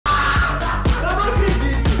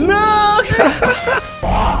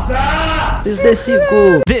desse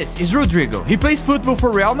gol. This is Rodrygo. He plays football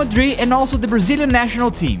for Real Madrid and also the Brazilian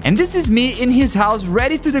national team. And this is me in his house,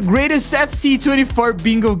 ready to the greatest FC24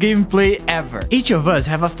 bingo gameplay ever. Each of us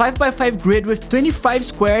have a 5x5 grid with 25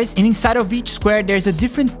 squares, and inside of each square there's a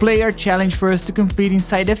different player challenge for us to complete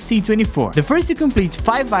inside FC24. The first to complete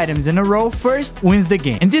 5 items in a row first wins the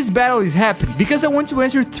game. And this battle is happening because I want to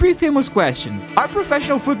answer 3 famous questions. Are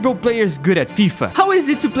professional football players good at FIFA? How is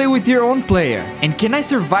it to play with your own player? And can I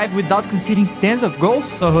survive without conceding tens of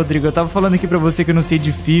goals? Ó, Rodrigo, eu tava falando aqui pra você que eu não sei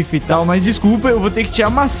de FIFA e tal, mas desculpa, eu vou ter que te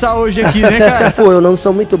amassar hoje aqui, né, cara? Pô, eu não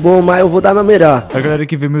sou muito bom, mas eu vou dar meu melhor. A galera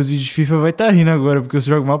que vê meus vídeos de FIFA vai tá rindo agora, porque eu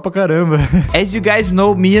jogo mal pra caramba. As you guys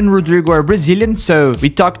know, me and Rodrygo are Brazilian, so we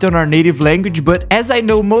talked on our native language, but as I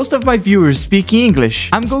know most of my viewers speak English,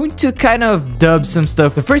 I'm going to kind of dub some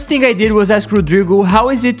stuff. The first thing I did was ask Rodrygo, how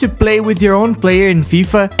is it to play with your own player in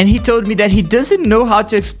FIFA? And he told me that he doesn't know how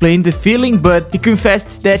to explain the feeling, but he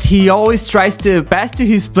confessed that he always tries to pass to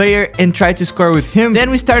his player and try to score with him. Then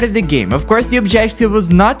we started the game. Of course, the objective was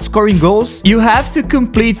not scoring goals. You have to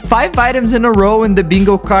complete 5 items in a row in the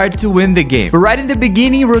bingo card to win the game. But right in the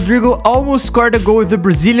beginning, Rodrygo almost scored a goal with the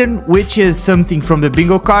Brazilian, which is something from the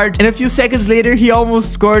bingo card. And a few seconds later, he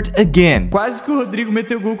almost scored again. Quase que o Rodrygo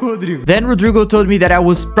meteu gol com o Rodrygo. Then Rodrygo told me that I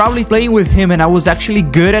was probably playing with him and I was actually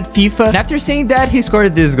good at FIFA. And after saying that, he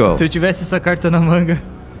scored this goal. Se eu tivesse essa carta na manga...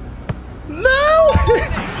 Não!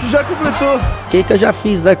 Já completou. O que eu já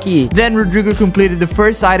fiz aqui? Then Rodrygo completed the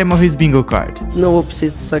first item of his bingo card. Não, eu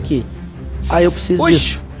preciso disso aqui. Ah, eu preciso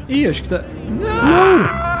disso. Ih, acho que tá...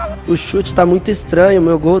 Não! O chute tá muito estranho,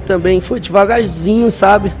 meu gol também foi devagarzinho,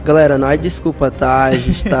 sabe? Galera, não é desculpa, tá? A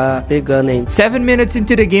gente tá pegando ainda. 7 minutes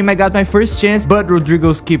into the game, I got my first chance, but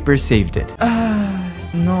Rodrygo's keeper saved it.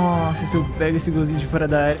 Nossa, se eu pego esse golzinho de fora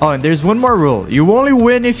da área. Oh, and there's one more rule. You only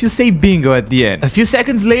win if you say bingo at the end. A few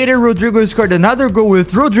seconds later, Rodrygo scored another goal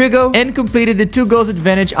with Rodrygo and completed the 2 goals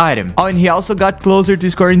advantage item. Oh, and he also got closer to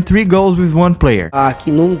scoring 3 goals with 1 player. Ah,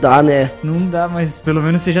 aqui não dá, né? Não dá, mas pelo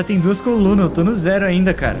menos você já tem 2 colunas. Eu tô no 0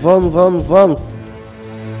 ainda, cara. Vamos, vamos, vamos.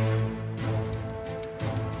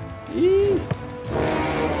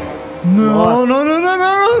 Não, não, não, não,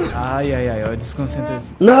 não. Ai, ai, ai, ó,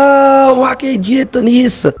 desconcentra-se. Não acredito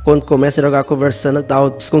nisso. Quando começa a jogar conversando,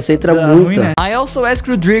 desconcentra muito. Ruim, né? I also asked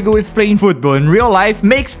Rodrygo if playing football in real life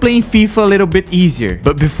makes playing FIFA a little bit easier.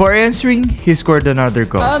 But before answering, he scored another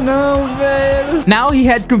goal. Ah, não, velho. Now he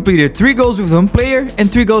had completed 3 goals with 1 player and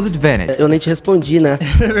 3 goals advantage. Eu nem te respondi, né?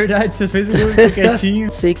 É verdade, você fez o gol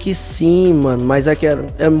quietinho. Sei que sim, mano, mas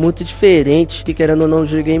é muito diferente. Que querendo ou não,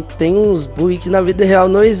 o game tem uns bugs que na vida real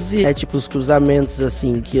não existe. É tipo os cruzamentos,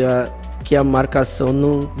 assim, que a marcação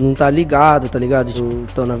não tá ligada, tá ligado?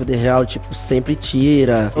 Então na vida real, tipo, sempre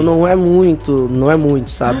tira. Não é muito,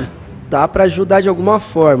 sabe? Dá pra ajudar de alguma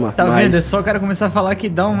forma. Tá vendo? É só o cara começar a falar que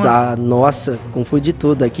dá uma... Dá, nossa, confundi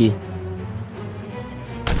tudo aqui.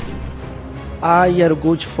 Ai, era o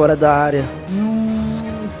gol de fora da área.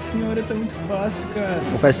 Nossa senhora, tá muito fácil, cara.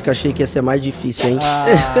 Confesso que achei que ia ser mais difícil, hein?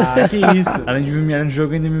 Ah, que isso. Além de me humilhar no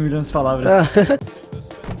jogo, ainda me humilhou nas palavras.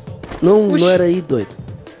 Não era aí, doido.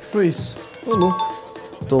 Que foi isso? Ô, louco.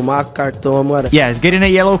 Tomar cartão, amor. Yes, getting a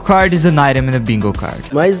yellow card is an item in a bingo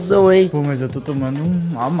card. Mais um, hein? Pô, mas eu tô tomando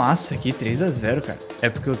um amasso aqui, 3-0, cara. É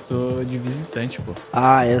porque eu tô de visitante, pô.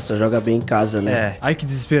 Ah, só joga bem em casa, né? É. Ai, que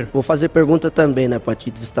desespero. Vou fazer pergunta também, né? Pra te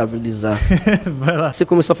desestabilizar. Vai lá. Você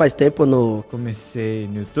começou faz tempo no... Comecei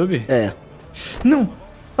no YouTube? É. Não!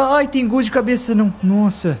 Ai, tem gol de cabeça, não.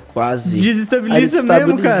 Nossa. Quase. Desestabiliza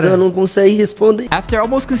mesmo, cara. Eu não consegui responder. After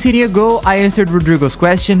almost conceding a goal, I answered Rodrygo's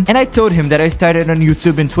question, and I told him that I started on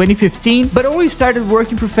YouTube in 2015, but only started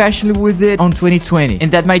working professionally with it on 2020, and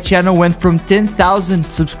that my channel went from 10,000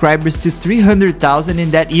 subscribers to 300,000 in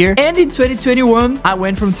that year, and in 2021, I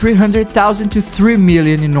went from 300,000 to 3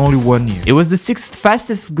 million in only 1 year. It was the 6th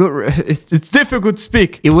fastest... It's difficult to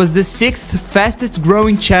speak. It was the 6th fastest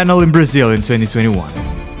growing channel in Brazil in 2021.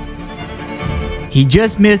 He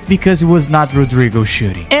just missed because it was not Rodrygo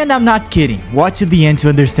shooting. And I'm not kidding. Watch to the end to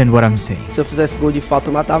understand what I'm saying. Se eu fizesse gol de falta,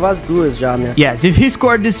 eu matava as duas já, né? Yes, if he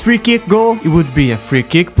scored this free kick goal, it would be a free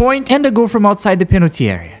kick point and a goal from outside the penalty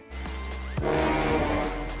area.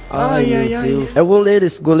 Ai, meu Deus. É o goleiro,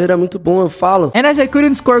 esse goleiro é muito bom, eu falo. And as I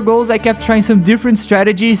couldn't score goals, I kept trying some different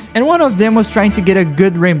strategies, and one of them was trying to get a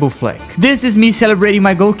good rainbow flag. This is me celebrating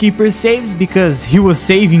my goalkeeper's saves because he was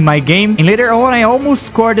saving my game, and later on I almost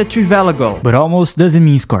scored a Trivela goal, but almost doesn't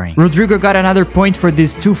mean scoring. Rodrygo got another point for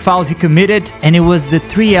these 2 fouls he committed, and it was the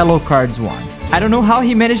 3 yellow cards won. I don't know how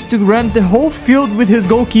he managed to run the whole field with his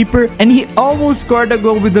goalkeeper, and he almost scored a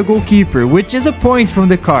goal with the goalkeeper, which is a point from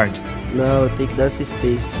the card. Não, eu tenho que dar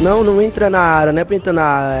assistência. Não entra na área, não é pra entrar na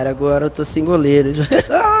área. Agora eu tô sem goleiro.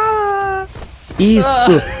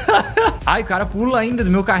 Isso. Ai, o cara pula ainda do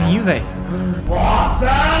meu carrinho, velho.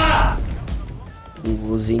 Um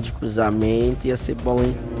golzinho de cruzamento ia ser bom,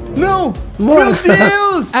 hein? Não! Mano. Meu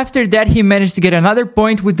Deus! After that, he managed to get another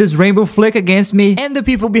point with this rainbow flick against me. And the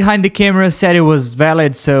people behind the camera said it was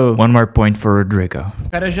valid, so one more point for Rodrygo. O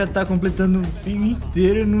cara já tá completando o bingo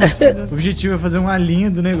inteiro. O objetivo é fazer uma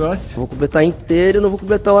linha do negócio. Vou completar inteiro e não vou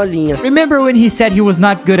completar uma linha. Remember when he said he was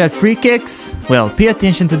not good at free kicks? Well, pay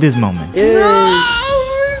attention to this moment. Ei,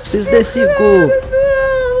 preciso desse gol.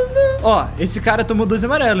 Ó, esse cara tomou 2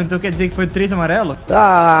 amarelos, então quer dizer que foi 3 amarelos?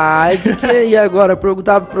 Ah, e agora?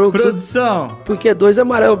 Perguntar pro... Produção. Porque 2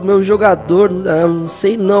 amarelos, meu jogador, não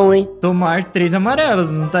sei não, hein? Tomar 3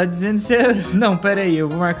 amarelos, não tá dizendo se é... Não, pera aí, eu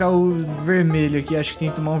vou marcar o vermelho aqui, acho que tem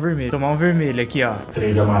que tomar um vermelho. Tomar um vermelho aqui, ó.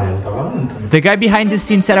 3 amarelos tá valendo também. The guy behind the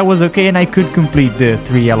scene said I was okay and I could complete the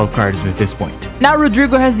 3 yellow cards with this point. Now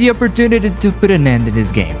Rodrygo has the opportunity to put an end in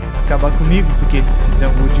his game. Acabar comigo, porque se tu fizer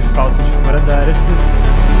um gol de falta de fora da área, você...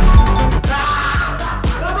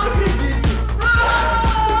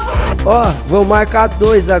 Ó, vou marcar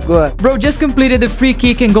 2 agora. Bro just completed the free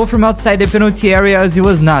kick and goal from outside the penalty area as it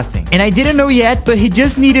was nothing. And I didn't know yet, but he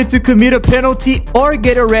just needed to commit a penalty or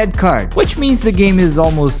get a red card, which means the game is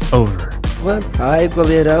almost over. Mano, ai,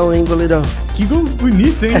 goleirão, hein, goleirão. Que gol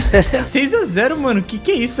bonito, hein? 6-0, mano.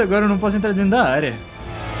 Que é isso? Agora eu não posso entrar dentro da área.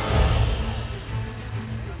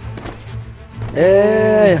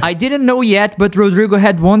 I didn't know yet, but Rodrygo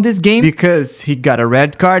had won this game because he got a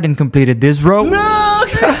red card and completed this row. No!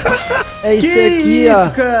 É isso que aqui, isso, ó.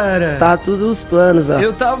 Cara? Tá tudo os planos, ó.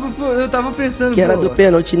 Eu tava pensando... Que era do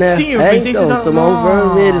pênalti, né? Sim, eu pensei então, que você tava... tomar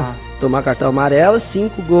um vermelho. Tomar cartão amarelo,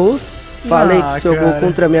 5 gols. Falei que seu gol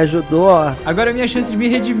contra me ajudou, ó. Agora é minha chance de me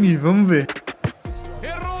redimir, vamos ver.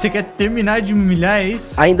 Você quer terminar de me humilhar, é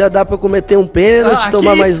isso? Ainda dá pra cometer um pênalti,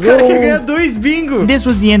 tomar mais um. Cara quer ganhar 2 bingo. This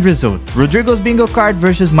was the end result. Rodrygo's bingo card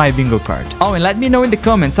versus my bingo card. Oh, and let me know in the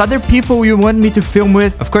comments other people you want me to film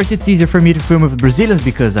with. Of course, it's easier for me to film with Brazilians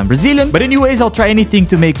because I'm Brazilian. But anyways, I'll try anything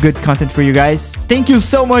to make good content for you guys. Thank you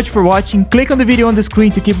so much for watching. Click on the video on the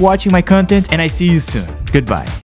screen to keep watching my content. And I see you soon. Goodbye.